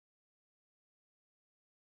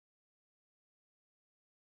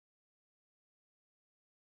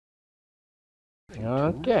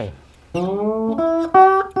Okay.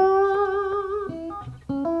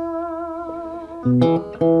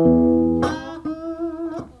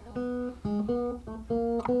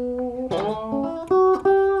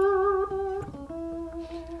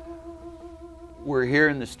 We're here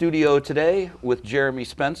in the studio today with Jeremy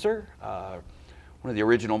Spencer, one of the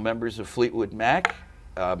original members of Fleetwood Mac,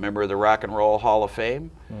 a member of the Rock and Roll Hall of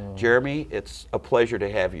Fame. Jeremy, it's a pleasure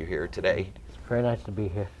to have you here today. It's very nice to be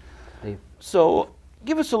here, Steve. So,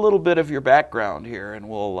 give us a little bit of your background here, and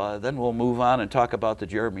then we'll move on and talk about the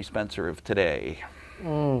Jeremy Spencer of today.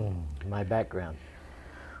 My background.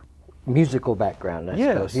 Musical background, I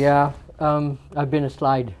Yes. suppose. Yeah, I've been a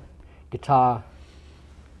slide guitar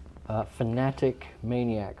fanatic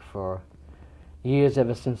maniac for years,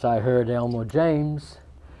 ever since I heard Elmore James.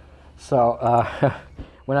 So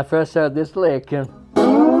when I first heard this lick,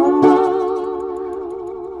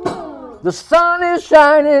 the sun is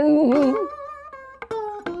shining,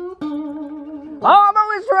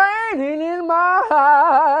 although it's raining in my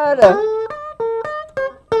heart.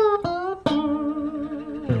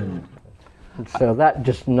 So that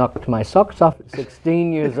just knocked my socks off at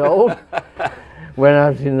 16 years old. When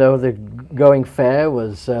I was, the going fair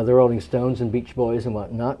was the Rolling Stones and Beach Boys and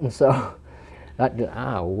whatnot, and so that,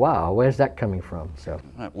 wow, where's that coming from? So,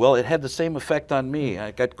 well, it had the same effect on me.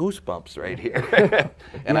 I got goosebumps right here,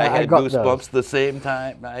 and Yeah, I had got goosebumps those. the same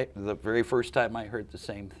time. The very first time I heard the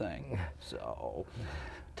same thing. So,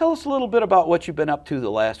 tell us a little bit about what you've been up to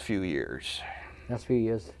the last few years. last few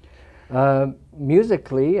years.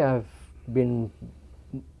 Musically, I've been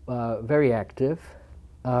very active.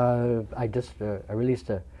 I just I released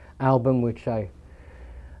an album which I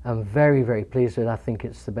am very, very pleased with. I think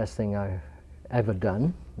it's the best thing I've ever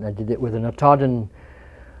done. I did it with a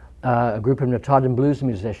group of Notaden blues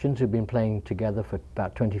musicians who've been playing together for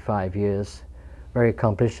about 25 years. Very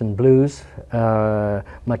accomplished in blues,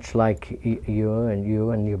 much like you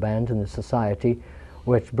and your band and the Society,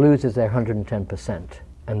 which blues is their 110%,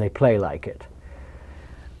 and they play like it.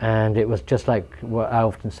 And it was just like what I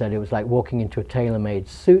often said, it was like walking into a tailor-made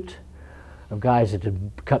suit of guys that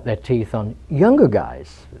had cut their teeth on, younger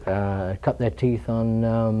guys, cut their teeth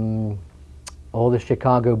on all the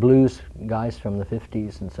Chicago blues guys from the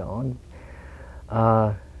 50s and so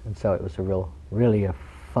on. And so it was really a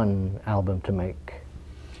fun album to make.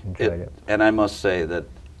 Enjoyed it. And I must say that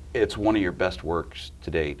it's one of your best works to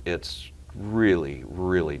date. It's really,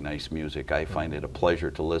 really nice music. I find it a pleasure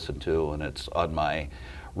to listen to, and it's on my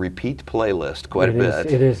repeat playlist quite a bit.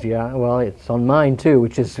 It is, yeah. Well, it's on mine too,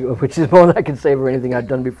 which is more than I can say for anything I've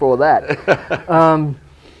done before that. And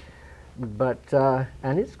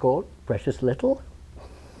it's called Precious Little.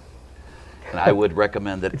 And I would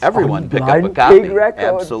recommend that It's everyone on pick up a Blind copy. Pig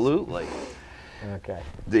Records. Absolutely. Okay.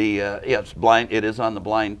 It's blind. It is on the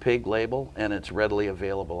Blind Pig label, and it's readily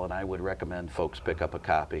available. And I would recommend folks pick up a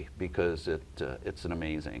copy because it's an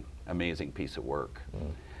amazing piece of work.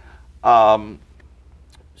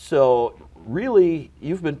 So really,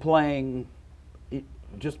 you've been playing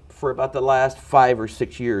just for about the last 5 or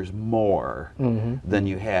 6 years more than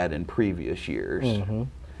you had in previous years.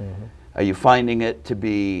 Are you finding it to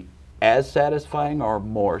be as satisfying or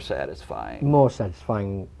more satisfying? More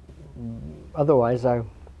satisfying. Otherwise,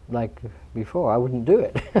 like before, I wouldn't do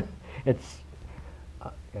it. It's,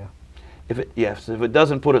 yeah. If it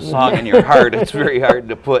doesn't put a song in your heart, it's very hard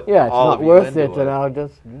to put Yeah, it's all not of you worth into it, and I'll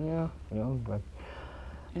just, but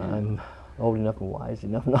I'm old enough and wise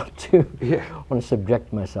enough not to want to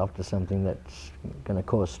subject myself to something that's going to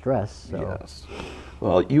cause stress. So. Yes.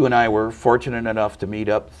 Well, you and I were fortunate enough to meet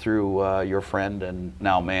up through your friend and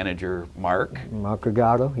now manager, Mark. Mark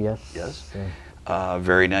Rigardo, yes. Yes.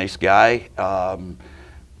 Very nice guy.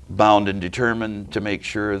 Bound and determined to make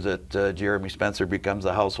sure that Jeremy Spencer becomes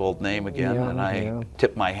a household name again, and I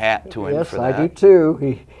tip my hat to him for that. Yes, I do too.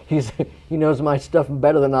 He knows my stuff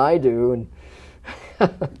better than I do, and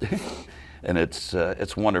and it's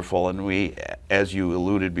wonderful. And we, as you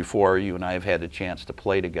alluded before, you and I have had a chance to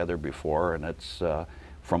play together before, and it's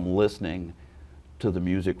from listening to the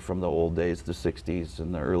music from the old days, the '60s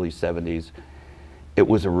and the early '70s. It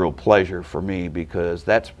was a real pleasure for me because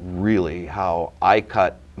that's really how I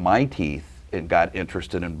cut my teeth and got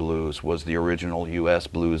interested in blues, was the original U.S.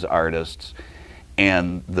 blues artists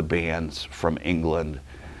and the bands from England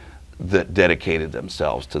that dedicated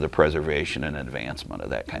themselves to the preservation and advancement of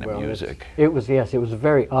that kind of music. It was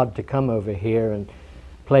very odd to come over here and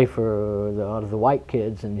play for a lot of the white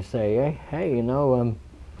kids, and you say, hey, and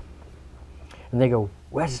they go,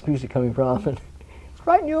 where's this music coming from? And,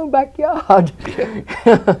 right in your own backyard.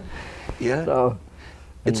 Yeah. So,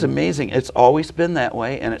 It's amazing. It's always been that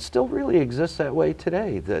way, and it still really exists that way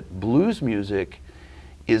today, that blues music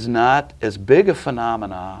is not as big a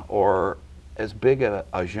phenomena or as big a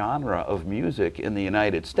genre of music in the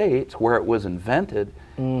United States, where it was invented,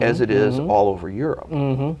 as it is all over Europe.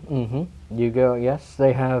 You go, yes,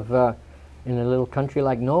 they have, in a little country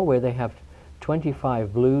like Norway, they have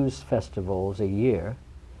 25 blues festivals a year,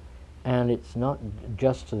 and it's not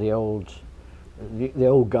just to the old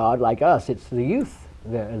guard like us, it's the youth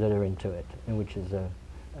that are into it, and which is a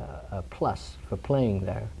plus for playing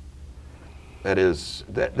there. That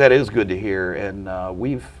is good to hear, and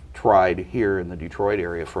we've tried here in the Detroit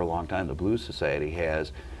area for a long time, the Blues Society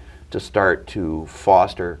has, to start to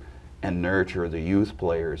foster and nurture the youth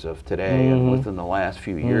players of today, and within the last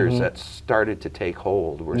few years that's started to take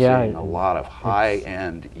hold. We're seeing a lot of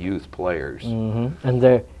high-end youth players. And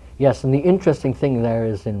they're, yes, and the interesting thing there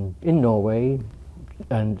is in Norway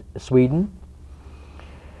and Sweden,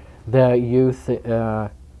 the youth,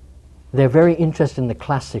 they're very interested in the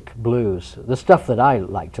classic blues, the stuff that I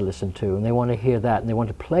like to listen to, and they want to hear that, and they want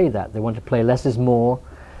to play that. They want to play less is more,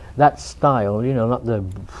 that style, you know, not the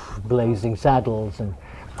blazing saddles and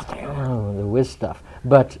the whiz stuff,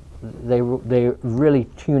 but they really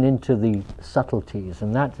tune into the subtleties,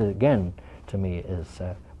 and that again, to me, is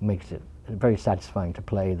makes it very satisfying to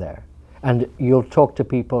play there. And you'll talk to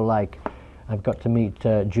people like, I've got to meet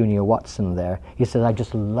Junior Watson there. He said, I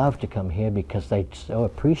just love to come here because they so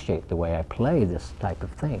appreciate the way I play this type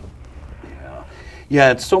of thing.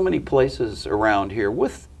 Yeah, it's so many places around here,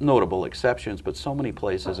 with notable exceptions, but so many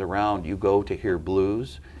places around you go to hear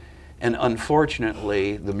blues, and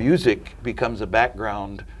unfortunately the music becomes a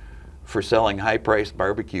background for selling high-priced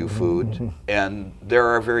barbecue food, and there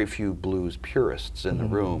are very few blues purists in the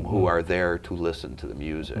room who are there to listen to the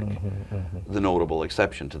music. The notable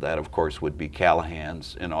exception to that, of course, would be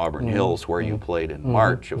Callahan's in Auburn Hills, where you played in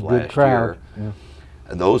March of last year.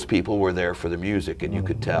 And those people were there for the music, and you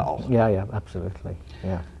could tell. Yeah, absolutely.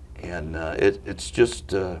 Yeah. And it's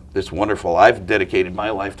just, it's wonderful. I've dedicated my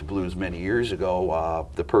life to blues many years ago.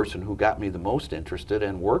 The person who got me the most interested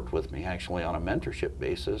and worked with me actually on a mentorship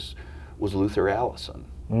basis was Luther Allison.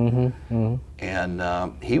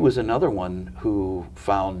 And he was another one who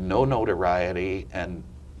found no notoriety and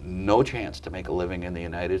no chance to make a living in the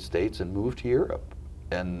United States and moved to Europe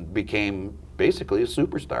and became basically a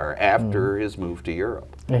superstar after his move to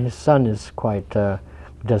Europe. And his son is quite,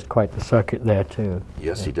 does quite the circuit there too.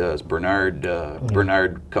 Yes, he does. Bernard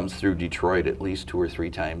comes through Detroit at least 2 or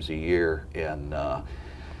 3 times a year and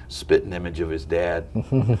spit an image of his dad.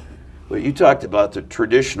 Well, you talked about the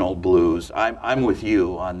traditional blues. I'm with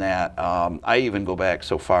you on that. I even go back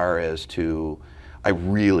so far as to, I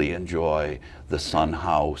really enjoy the Son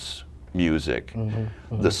House music,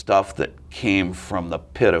 the stuff that came from the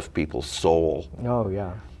pit of people's soul. Oh,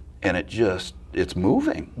 yeah. And it's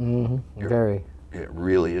moving. Very. It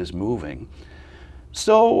really is moving.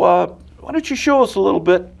 So why don't you show us a little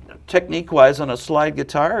bit technique-wise on a slide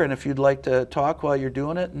guitar, and if you'd like to talk while you're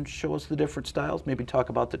doing it and show us the different styles, maybe talk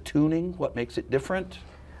about the tuning, what makes it different.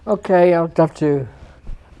 Okay, I'll have to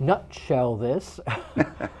nutshell this.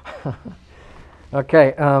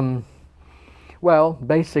 Okay, well,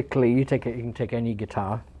 basically you can take any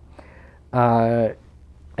guitar and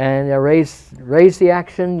raise the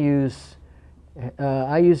action,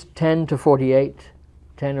 I use 10 to 48,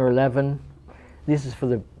 10 or 11. This is for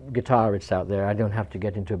the guitarists out there. I don't have to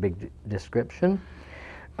get into a big description.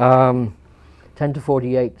 10 to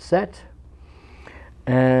 48 set,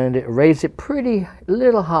 and raise it pretty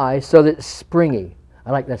little high so that it's springy.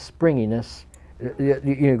 I like that springiness. You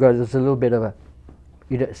know, there's a little bit of a,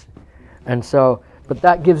 and so, but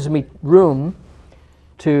that gives me room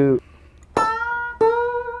to,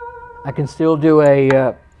 I can still do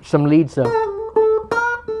some leads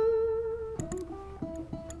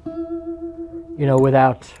you know,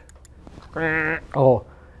 without,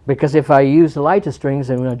 because if I use the lighter strings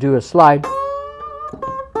and when I do a slide,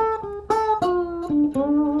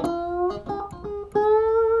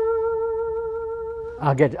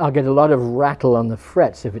 I'll get a lot of rattle on the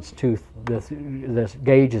frets if it's the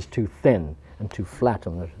gauge is too thin and too flat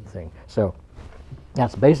on the thing. So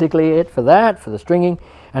that's basically it for that, for the stringing,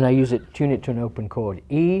 and I tune it to an open chord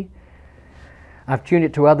E. I've tuned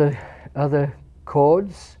it to other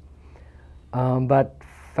chords. But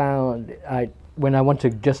found when I want to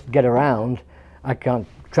just get around, I can't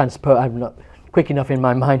transpose. I'm not quick enough in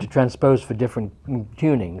my mind to transpose for different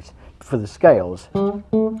tunings for the scales. You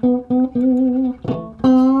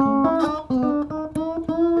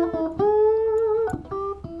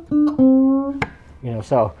know,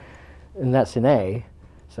 so, and that's in A.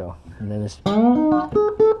 So, and then this.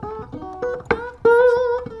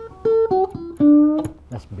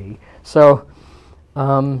 So,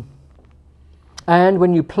 and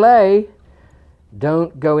when you play,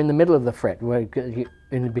 don't go in the middle of the fret. Where you,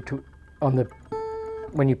 in between, on the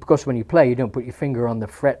when you, of course, when you play, you don't put your finger on the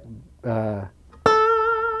fret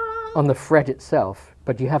itself,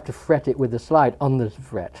 but you have to fret it with the slide on the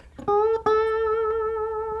fret,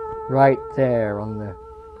 right there on the.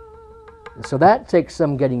 So that takes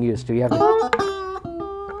some getting used to. You have to,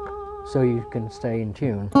 so you can stay in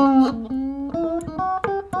tune.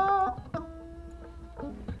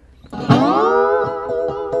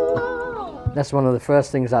 That's one of the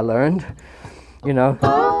first things I learned, you know.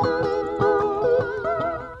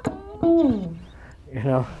 You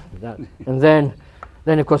know, that, and then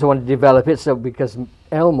of course I wanted to develop it, so because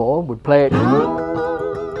Elmore would play it,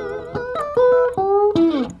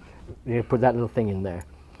 you put that little thing in there.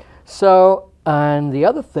 So, and the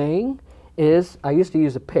other thing is I used to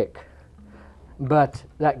use a pick, but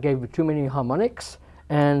that gave me too many harmonics,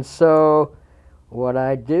 and so what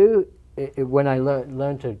I do when I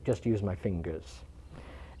learn to just use my fingers,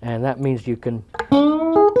 and that means you can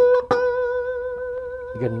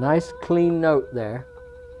get a nice clean note there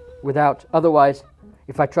without, otherwise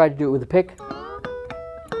if I try to do it with a pick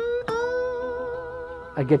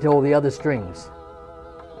I get all the other strings,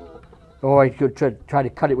 or I could try to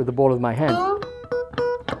cut it with the ball of my hand.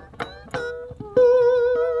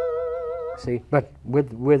 See, but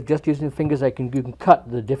with just using the fingers, you can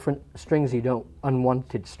cut the different strings you don't,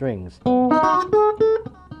 unwanted strings.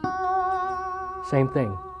 Same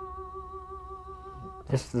thing.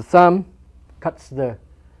 Just the thumb cuts the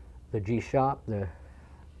G sharp, the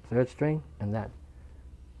third string, and that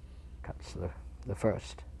cuts the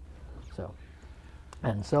first. So,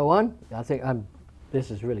 and so on. I think this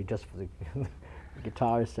is really just for the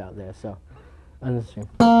guitarists out there. So, and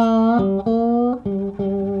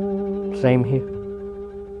same here.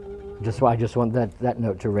 I just want that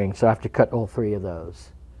note to ring, so I have to cut all three of those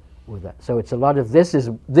with that. So it's a lot of this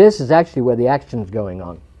is actually where the action's going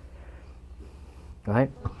on, right?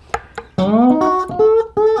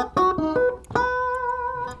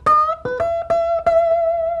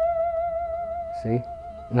 See,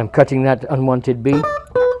 and I'm cutting that unwanted B.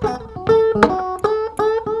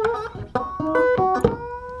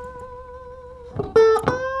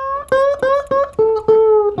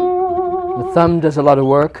 Thumb does a lot of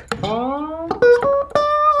work.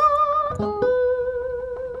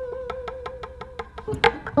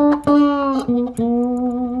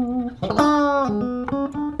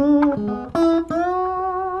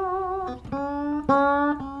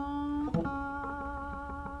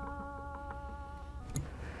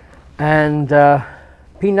 And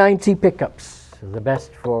P90 pickups are the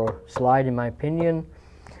best for slide, in my opinion,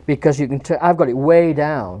 because you can. I've got it way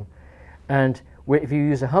down, and if you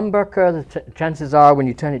use a humbucker, the chances are when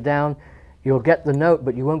you turn it down, you'll get the note,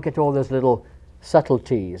 but you won't get all those little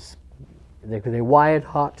subtleties. They're wired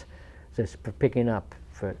hot, so it's for picking up.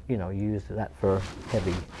 For you use that for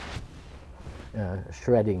heavy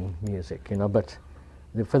shredding music, But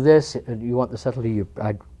for this, you want the subtlety.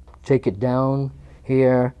 I take it down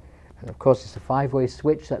here, and of course it's a 5-way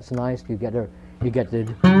switch. That's nice. You get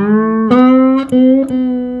the.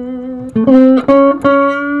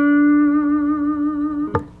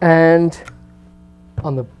 And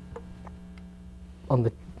on the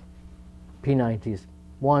P90s,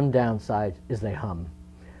 one downside is they hum.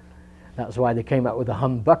 That's why they came out with the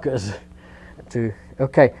humbuckers.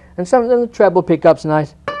 Okay, and some of the treble pickups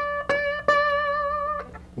nice.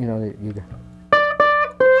 You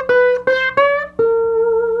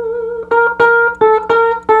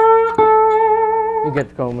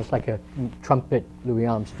get almost like a trumpet Louis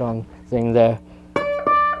Armstrong thing there.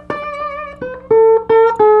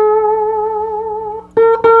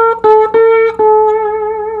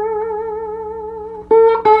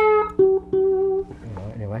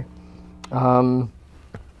 I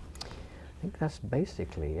think that's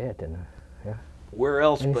basically it. Yeah. Where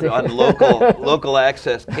else but on local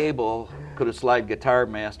access cable could a slide guitar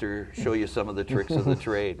master show you some of the tricks of the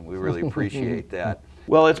trade? And we really appreciate that.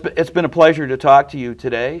 Well, it's been a pleasure to talk to you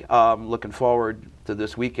today. Looking forward to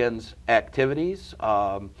this weekend's activities.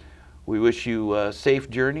 We wish you safe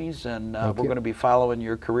journeys, and we're going to be following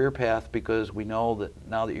your career path, because we know that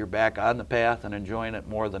now that you're back on the path and enjoying it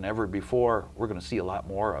more than ever before, we're going to see a lot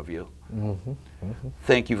more of you.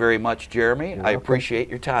 Thank you very much, Jeremy. I appreciate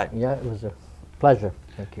your time. Yeah, it was a pleasure.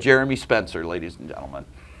 Thank you. Jeremy Spencer, ladies and gentlemen.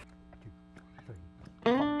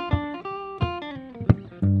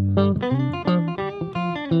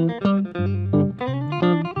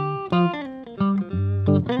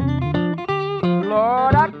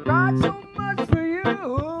 Lord, I cried so much for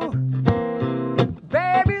you,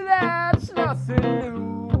 baby, that's nothing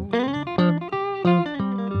new.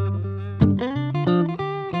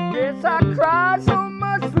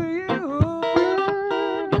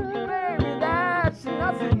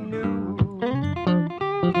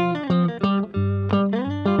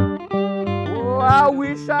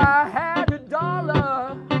 wish I had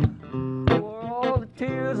 $1 for all the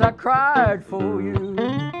tears I cried for you.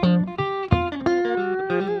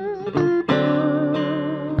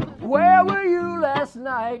 Where were you last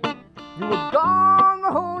night? You were gone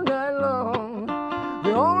the whole night long.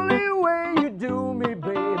 The only way you do me,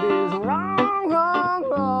 baby, is wrong, wrong,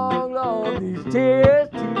 wrong. All these tears,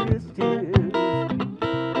 tears, tears,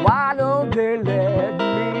 why don't they let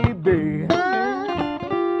me be?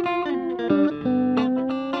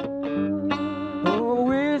 Oh,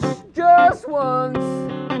 wish just once,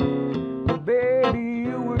 baby,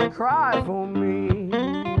 you would cry for me.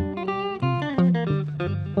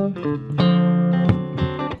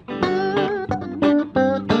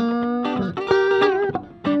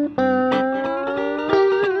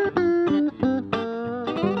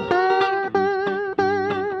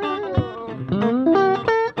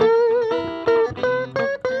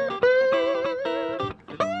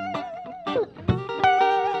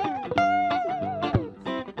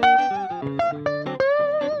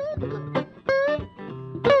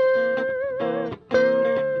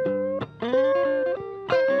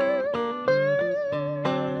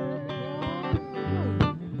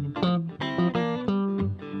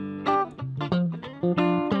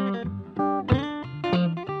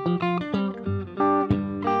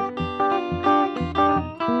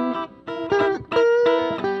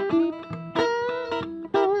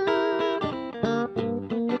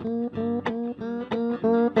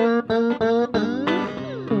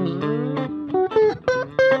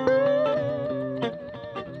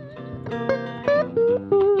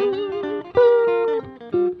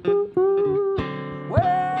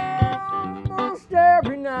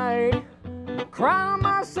 Crying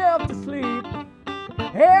myself to sleep.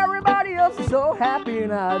 Everybody else is so happy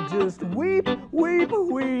and I just weep, weep,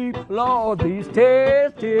 weep. Lord, these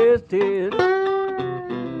tears, tears, tears,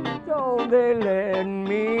 don't they let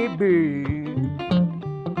me be.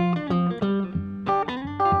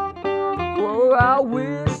 Oh, I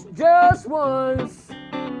wish just once,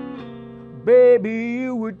 baby,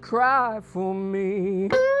 you would cry for me.